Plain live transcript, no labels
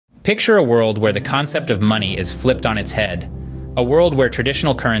Picture a world where the concept of money is flipped on its head, a world where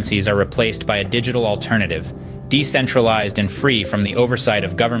traditional currencies are replaced by a digital alternative, decentralized and free from the oversight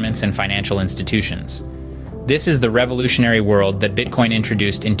of governments and financial institutions. This is the revolutionary world that Bitcoin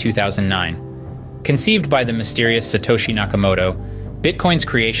introduced in 2009. Conceived by the mysterious Satoshi Nakamoto, Bitcoin's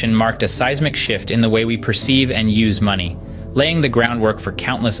creation marked a seismic shift in the way we perceive and use money, laying the groundwork for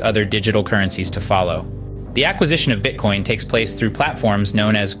countless other digital currencies to follow. The acquisition of Bitcoin takes place through platforms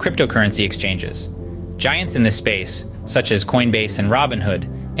known as cryptocurrency exchanges. Giants in this space, such as Coinbase and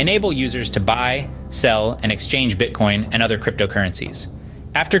Robinhood, enable users to buy, sell, and exchange Bitcoin and other cryptocurrencies.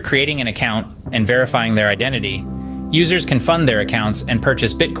 After creating an account and verifying their identity, users can fund their accounts and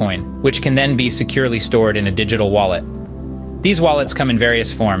purchase Bitcoin, which can then be securely stored in a digital wallet. These wallets come in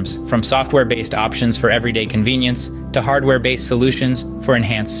various forms, from software-based options for everyday convenience to hardware-based solutions for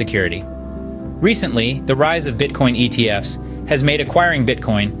enhanced security. Recently, the rise of Bitcoin ETFs has made acquiring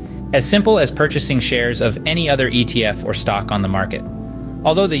Bitcoin as simple as purchasing shares of any other ETF or stock on the market.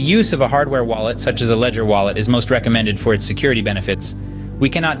 Although the use of a hardware wallet such as a ledger wallet is most recommended for its security benefits, we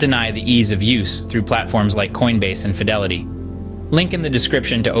cannot deny the ease of use through platforms like Coinbase and Fidelity. Link in the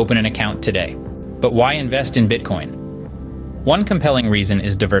description to open an account today. But why invest in Bitcoin? One compelling reason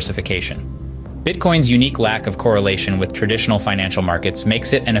is diversification. Bitcoin's unique lack of correlation with traditional financial markets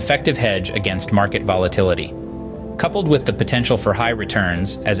makes it an effective hedge against market volatility. Coupled with the potential for high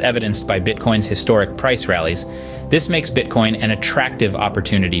returns, as evidenced by Bitcoin's historic price rallies, this makes Bitcoin an attractive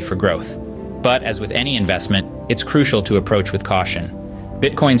opportunity for growth. But as with any investment, it's crucial to approach with caution.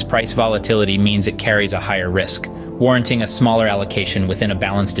 Bitcoin's price volatility means it carries a higher risk, warranting a smaller allocation within a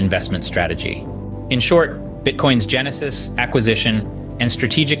balanced investment strategy. In short, Bitcoin's genesis, acquisition, and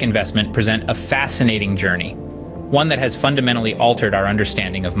strategic investment present a fascinating journey, one that has fundamentally altered our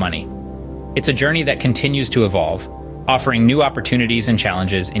understanding of money. It's a journey that continues to evolve, offering new opportunities and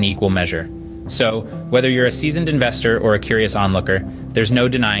challenges in equal measure. So, whether you're a seasoned investor or a curious onlooker, there's no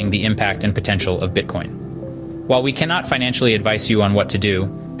denying the impact and potential of Bitcoin. While we cannot financially advise you on what to do,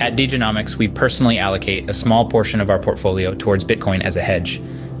 at Diginomics we personally allocate a small portion of our portfolio towards Bitcoin as a hedge.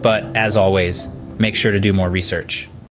 But, as always, make sure to do more research.